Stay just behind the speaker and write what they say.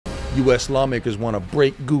US lawmakers want to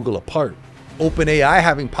break Google apart. OpenAI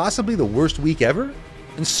having possibly the worst week ever?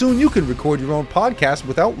 And soon you can record your own podcast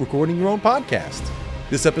without recording your own podcast.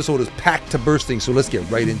 This episode is packed to bursting, so let's get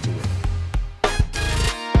right into it.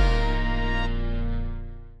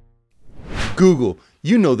 Google,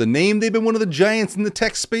 you know the name. They've been one of the giants in the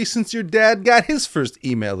tech space since your dad got his first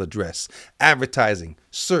email address. Advertising,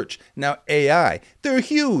 search, now AI. They're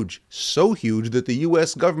huge. So huge that the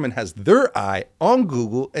US government has their eye on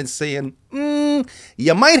Google and saying,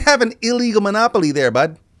 you might have an illegal monopoly there,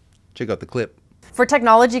 bud. Check out the clip. For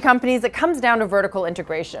technology companies, it comes down to vertical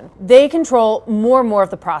integration. They control more and more of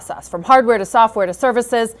the process, from hardware to software to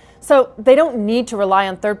services, so they don't need to rely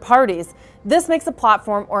on third parties. This makes a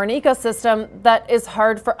platform or an ecosystem that is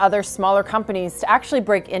hard for other smaller companies to actually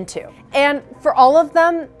break into. And for all of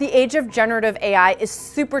them, the age of generative AI is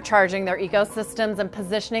supercharging their ecosystems and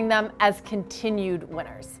positioning them as continued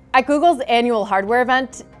winners. At Google's annual hardware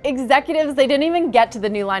event, executives, they didn't even get to the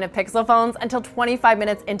new line of Pixel phones until 25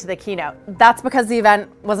 minutes into the keynote. That's because the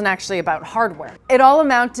event wasn't actually about hardware. It all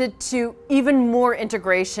amounted to even more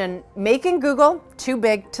integration, making Google too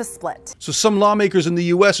big to split. So some lawmakers in the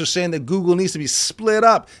US are saying that Google needs to be split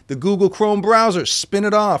up. The Google Chrome browser, spin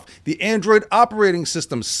it off. The Android operating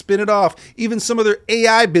system, spin it off. Even some of their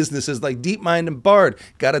AI businesses like DeepMind and Bard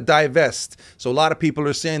gotta divest. So a lot of people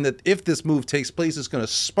are saying that if this move takes place, it's gonna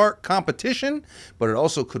spark competition, but it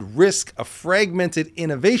also could risk a fragmented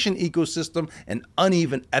innovation ecosystem and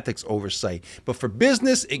uneven ethics oversight. But for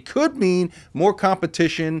business, it could mean more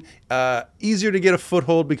competition, easier to get a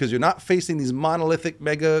foothold because you're not facing these monolithic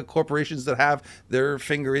mega corporations that have their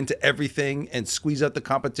finger into everything and squeeze out the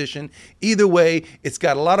competition. Either way, it's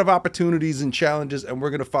got a lot of opportunities and challenges, and we're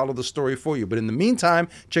going to follow the story for you. But in the meantime,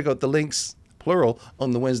 check out the links, plural,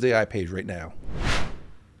 on the WednesdAI page right now.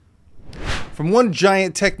 From one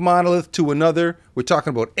giant tech monolith to another, we're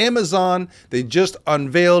talking about Amazon. They just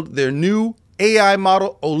unveiled their new AI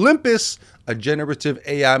model, Olympus, a generative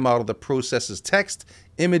AI model that processes text,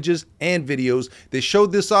 images, and videos. They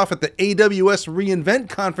showed this off at the AWS reInvent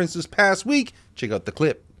conference this past week. Check out the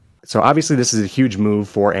clip. So obviously this is a huge move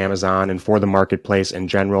for Amazon and for the marketplace in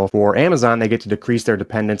general. For Amazon, they get to decrease their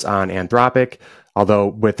dependence on Anthropic, although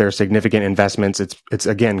with their significant investments, it's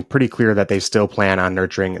again pretty clear that they still plan on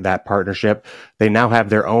nurturing that partnership. They now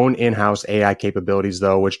have their own in-house AI capabilities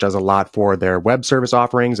though, which does a lot for their web service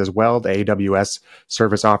offerings as well. The AWS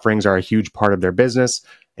service offerings are a huge part of their business.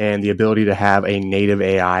 And the ability to have a native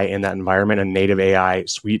AI in that environment, a native AI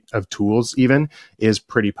suite of tools even, is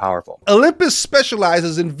pretty powerful. Olympus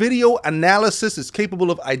specializes in video analysis. It's capable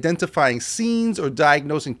of identifying scenes or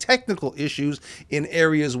diagnosing technical issues in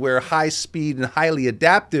areas where high speed and highly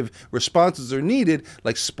adaptive responses are needed,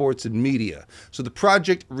 like sports and media. So the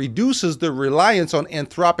project reduces the reliance on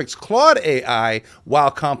Anthropic's Claude AI while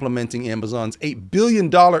complementing Amazon's $8 billion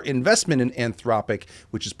investment in Anthropic,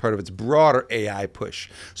 which is part of its broader AI push.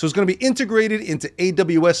 So it's going to be integrated into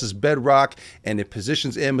AWS's Bedrock, and it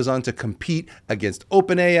positions Amazon to compete against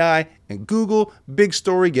OpenAI and Google. Big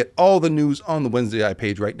story. Get all the news on the WednesdAI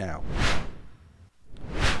page right now.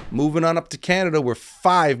 Moving on up to Canada, where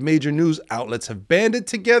 5 major news outlets have banded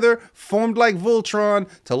together, formed like Voltron,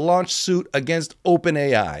 to launch suit against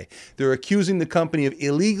OpenAI. They're accusing the company of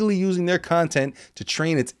illegally using their content to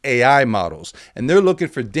train its AI models, and they're looking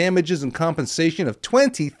for damages and compensation of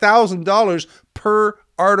 $20,000 per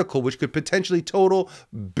article, which could potentially total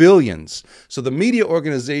billions. So the media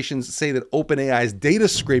organizations say that OpenAI's data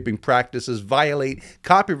scraping practices violate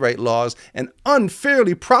copyright laws and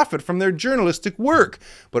unfairly profit from their journalistic work.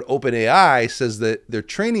 But OpenAI says that their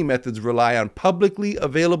training methods rely on publicly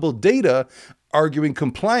available data, arguing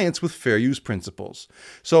compliance with fair use principles.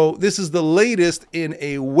 So this is the latest in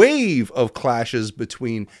a wave of clashes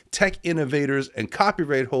between tech innovators and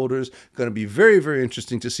copyright holders. Going to be very, very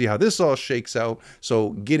interesting to see how this all shakes out.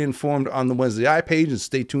 So get informed on the WednesdAI page and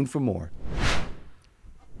stay tuned for more.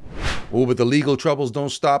 Oh, but the legal troubles don't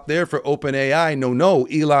stop there for OpenAI. No,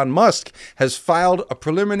 Elon Musk has filed a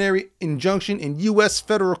preliminary injunction in U.S.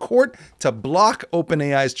 federal court to block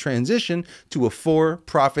OpenAI's transition to a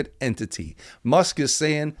for-profit entity. Musk is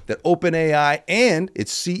saying that OpenAI and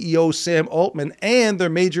its CEO Sam Altman and their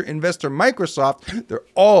major investor Microsoft, they're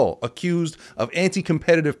all accused of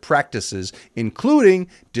anti-competitive practices, including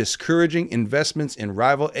discouraging investments in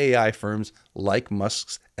rival AI firms like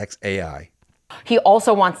Musk's xAI. He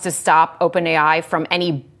also wants to stop OpenAI from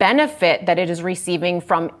any benefit that it is receiving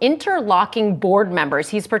from interlocking board members.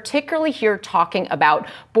 He's particularly here talking about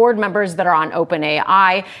board members that are on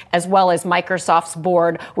OpenAI, as well as Microsoft's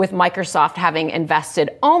board, with Microsoft having invested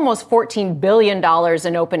almost $14 billion in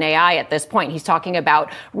OpenAI at this point. He's talking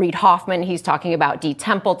about Reid Hoffman. He's talking about Dee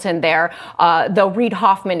Templeton there, though Reid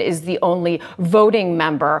Hoffman is the only voting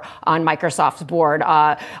member on Microsoft's board.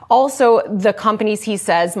 Also, the companies, he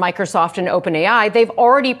says, Microsoft and OpenAI, they've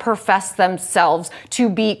already professed themselves to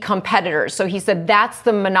be competitors. So he said that's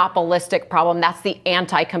the monopolistic problem. That's the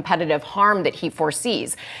anti-competitive harm that he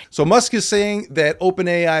foresees. So Musk is saying that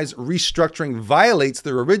OpenAI's restructuring violates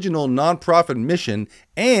their original nonprofit mission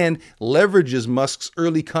and leverages Musk's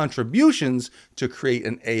early contributions to create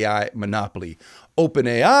an AI monopoly.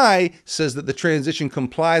 OpenAI says that the transition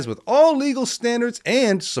complies with all legal standards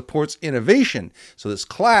and supports innovation. So this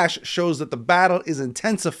clash shows that the battle is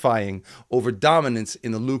intensifying over dominance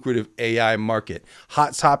in the lucrative AI market.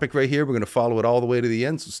 Hot topic right here. We're going to follow it all the way to the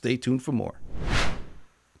end, so stay tuned for more.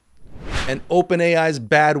 And OpenAI's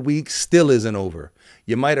bad week still isn't over.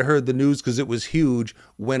 You might have heard the news because it was huge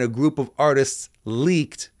when a group of artists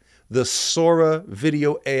leaked the Sora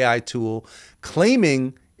video AI tool,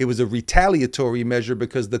 claiming it was a retaliatory measure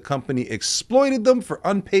because the company exploited them for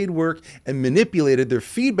unpaid work and manipulated their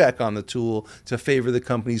feedback on the tool to favor the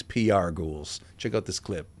company's PR goals. Check out this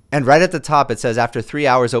clip. And right at the top, it says, after 3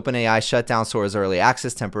 hours, OpenAI shut down Sora's early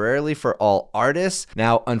access temporarily for all artists.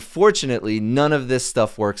 Now, unfortunately, none of this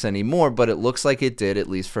stuff works anymore, but it looks like it did, at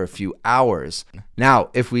least for a few hours. Now,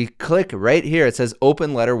 if we click right here, it says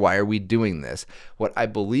open letter, why are we doing this? What I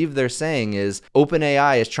believe they're saying is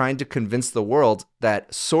OpenAI is trying to convince the world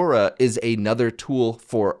that Sora is another tool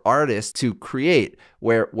for artists to create,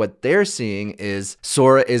 where what they're seeing is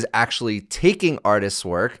Sora is actually taking artists'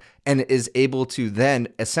 work and is able to then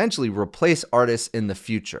essentially replace artists in the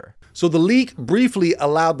future. So the leak briefly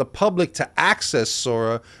allowed the public to access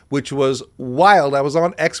Sora, which was wild. I was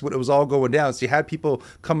on X when it was all going down. So you had people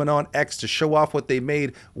coming on X to show off what they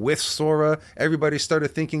made with Sora. Everybody started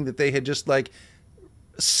thinking that they had just like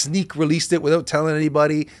sneak released it without telling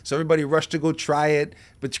anybody. So everybody rushed to go try it,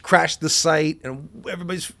 but crashed the site and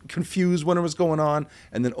everybody's confused, wondering what's going on.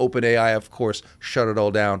 And then OpenAI, of course, shut it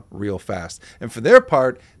all down real fast. And for their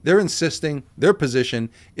part, they're insisting, their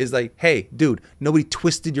position is like, hey, dude, nobody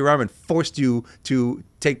twisted your arm and forced you to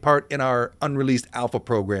take part in our unreleased alpha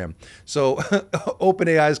program. So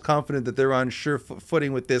OpenAI is confident that they're on sure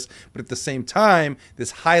footing with this. But at the same time,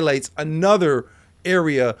 this highlights another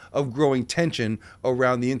area of growing tension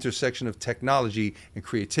around the intersection of technology and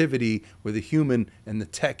creativity, where the human and the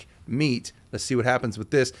tech meet. Let's see what happens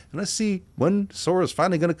with this, and let's see when Sora is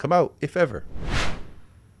finally going to come out, if ever.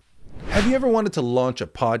 Have you ever wanted to launch a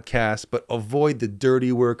podcast but avoid the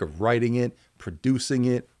dirty work of writing it, producing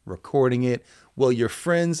it, recording it? Well, your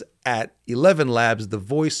friends at ElevenLabs, the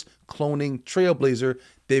voice cloning trailblazer,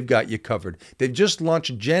 they've got you covered. They've just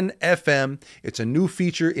launched GenFM. It's a new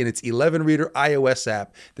feature in its 11 Reader iOS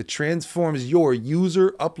app that transforms your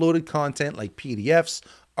user-uploaded content like PDFs,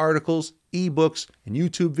 articles, ebooks, and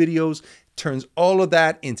YouTube videos, turns all of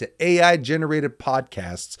that into AI-generated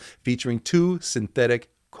podcasts featuring 2 synthetic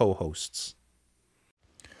co-hosts.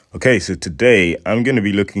 Okay, so today I'm going to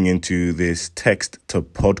be looking into this text to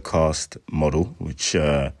podcast model, which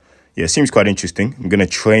seems quite interesting. I'm going to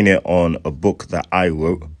train it on a book that I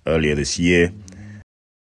wrote earlier this year.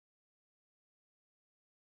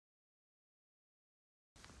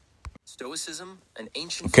 Stoicism, an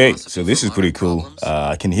ancient Okay, so this is pretty cool.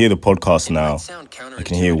 I can hear the podcast now. I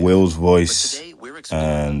can hear Will's voice,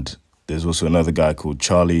 and there's also another guy called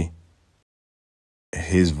Charlie.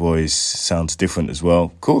 His voice sounds different as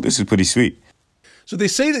well. Cool, this is pretty sweet. So they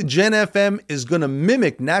say that GenFM is going to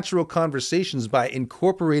mimic natural conversations by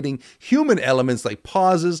incorporating human elements like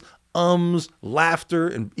pauses, laughter,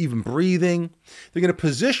 and even breathing. They're going to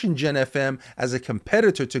position GenFM as a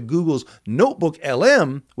competitor to Google's Notebook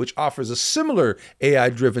LM, which offers a similar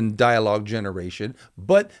AI-driven dialogue generation,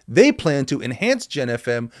 but they plan to enhance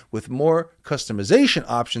GenFM with more customization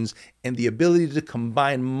options and the ability to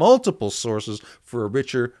combine multiple sources for a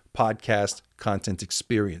richer podcast content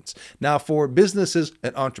experience. Now, for businesses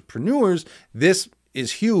and entrepreneurs, this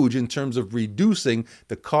is huge in terms of reducing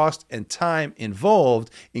the cost and time involved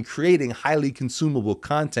in creating highly consumable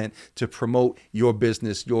content to promote your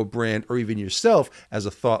business, your brand, or even yourself as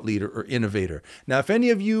a thought leader or innovator. Now, if any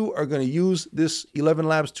of you are going to use this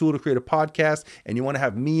ElevenLabs tool to create a podcast and you want to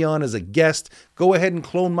have me on as a guest, go ahead and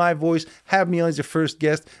clone my voice, have me on as your first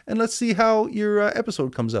guest, and let's see how your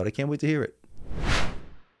episode comes out. I can't wait to hear it.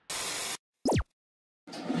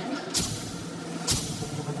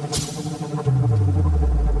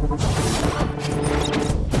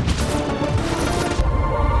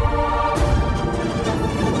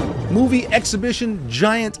 Movie exhibition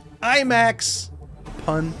giant IMAX,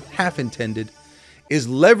 pun half intended, is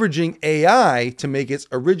leveraging AI to make its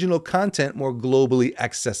original content more globally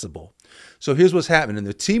accessible. So here's what's happening.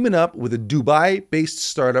 They're teaming up with a Dubai-based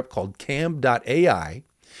startup called Cam.ai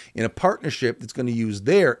in a partnership that's going to use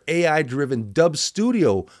their AI-driven dub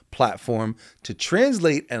studio platform to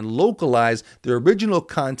translate and localize their original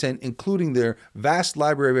content, including their vast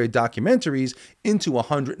library of documentaries, into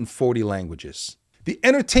 140 languages. The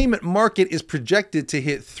entertainment market is projected to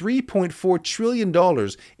hit $3.4 trillion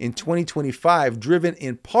in 2025, driven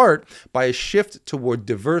in part by a shift toward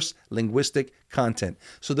diverse linguistic content.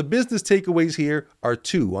 So the business takeaways here are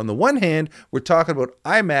two. On the one hand, we're talking about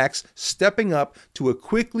IMAX stepping up to a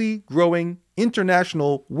quickly growing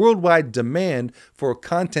international worldwide demand for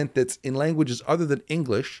content that's in languages other than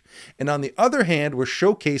English. And on the other hand, we're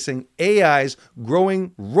showcasing AI's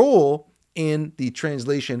growing role in the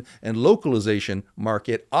translation and localization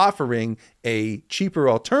market, offering a cheaper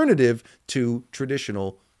alternative to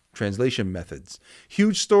traditional translation methods.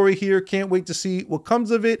 Huge story here. Can't wait to see what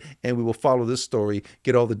comes of it, and we will follow this story.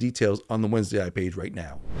 Get all the details on the WednesdAI page right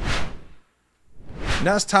now.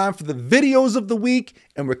 Now it's time for the videos of the week,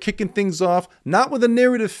 and we're kicking things off not with a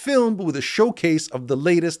narrative film, but with a showcase of the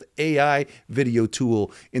latest AI video tool.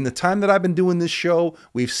 In the time that I've been doing this show,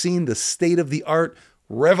 we've seen the state of the art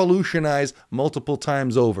revolutionized multiple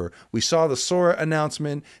times over. We saw the Sora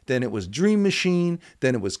announcement, then it was Dream Machine,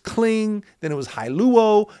 then it was Kling, then it was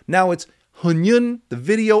Hailuo, now it's Hunyun, the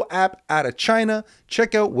video app out of China.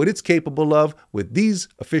 Check out what it's capable of with these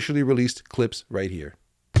officially released clips right here.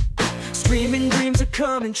 Screaming dreams are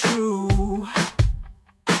coming true.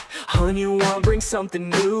 Hunyun brings something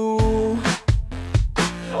new.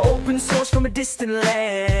 Open source from a distant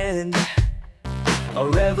land. A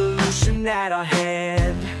revolution at our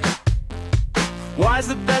hand. Why's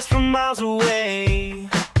the best from miles away?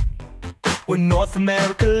 When North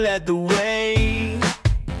America led the way.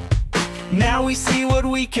 Now we see what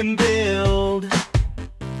we can build.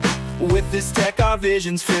 With this tech our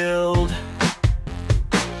vision's filled.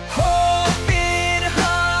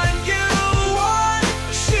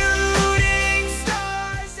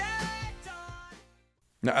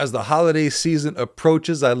 Now, as the holiday season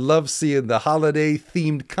approaches, I love seeing the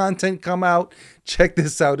holiday-themed content come out. Check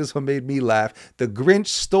this out. This one made me laugh. The Grinch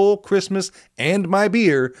Stole Christmas and My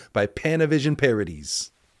Beer by Panavision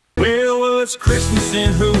Parodies. Well, it's Christmas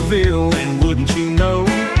in Whoville, and wouldn't you know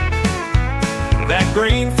that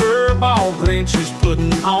green fur ball Grinch is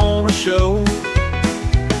putting on a show.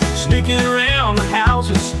 Sneaking around the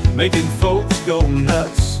houses, making folks go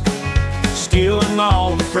nuts. Stealing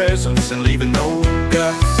all the presents and leaving no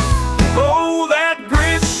guts. Oh, that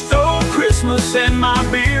Grinch stole Christmas and my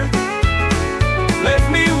beer.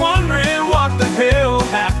 Left me wondering what the hell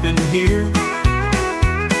happened here.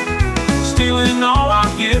 Stealing all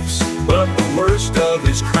our gifts, but the worst of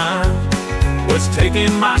his crime was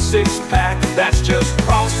taking my six-pack. That's just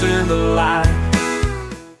crossing the line.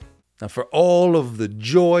 Now, for all of the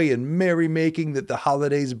joy and merrymaking that the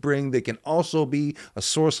holidays bring, they can also be a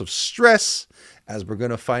source of stress, as we're going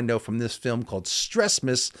to find out from this film called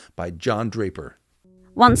Stressmas by John Draper.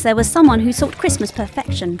 Once there was someone who sought Christmas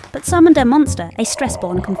perfection, but summoned a monster, a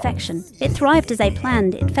stress-born confection. It thrived as they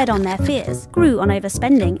planned, it fed on their fears, grew on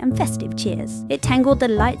overspending and festive cheers. It tangled the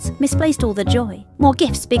lights, misplaced all the joy. More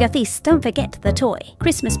gifts, bigger feasts, don't forget the toy.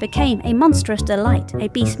 Christmas became a monstrous delight, a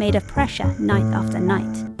beast made of pressure, night after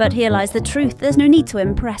night. But here lies the truth, there's no need to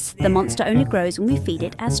impress. The monster only grows when we feed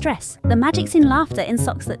it as stress. The magic's in laughter, in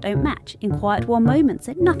socks that don't match, in quiet warm moments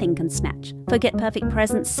that nothing can snatch. Forget perfect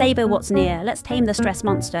presents, savor what's near, let's tame the stress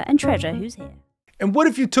monster and treasure who's here. And what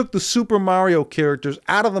if you took the Super Mario characters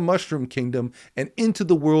out of the Mushroom Kingdom and into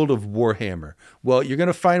the world of Warhammer? Well, you're going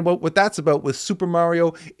to find out what that's about with Super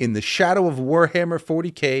Mario in the Shadow of Warhammer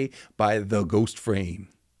 40K by The Ghost Frame.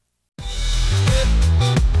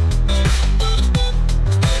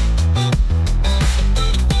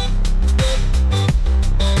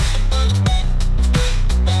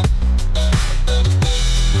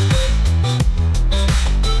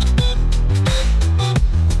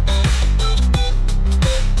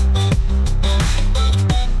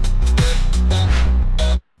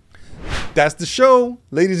 That's the show.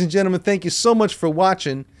 Ladies and gentlemen, thank you so much for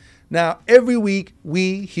watching. Now, every week,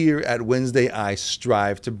 we here at WednesdAI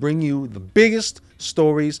strive to bring you the biggest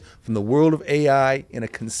stories from the world of AI in a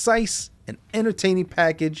concise and entertaining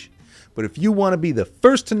package. But if you want to be the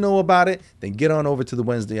first to know about it, then get on over to the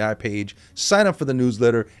WednesdAI page, sign up for the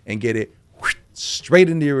newsletter, and get it straight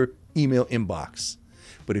into your email inbox.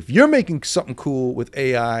 But if you're making something cool with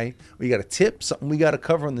AI, or you got a tip, something we got to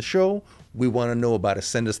cover on the show, we want to know about it.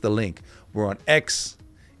 Send us the link. We're on X,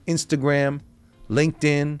 Instagram,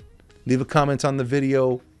 LinkedIn, leave a comment on the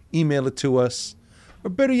video, email it to us, or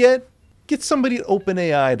better yet, get somebody at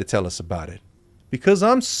OpenAI to tell us about it. Because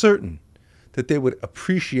I'm certain that they would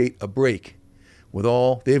appreciate a break with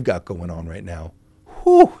all they've got going on right now.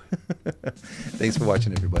 Whew! Thanks for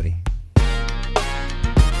watching, everybody.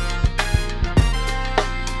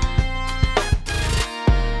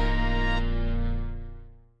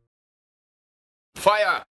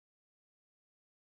 Fire!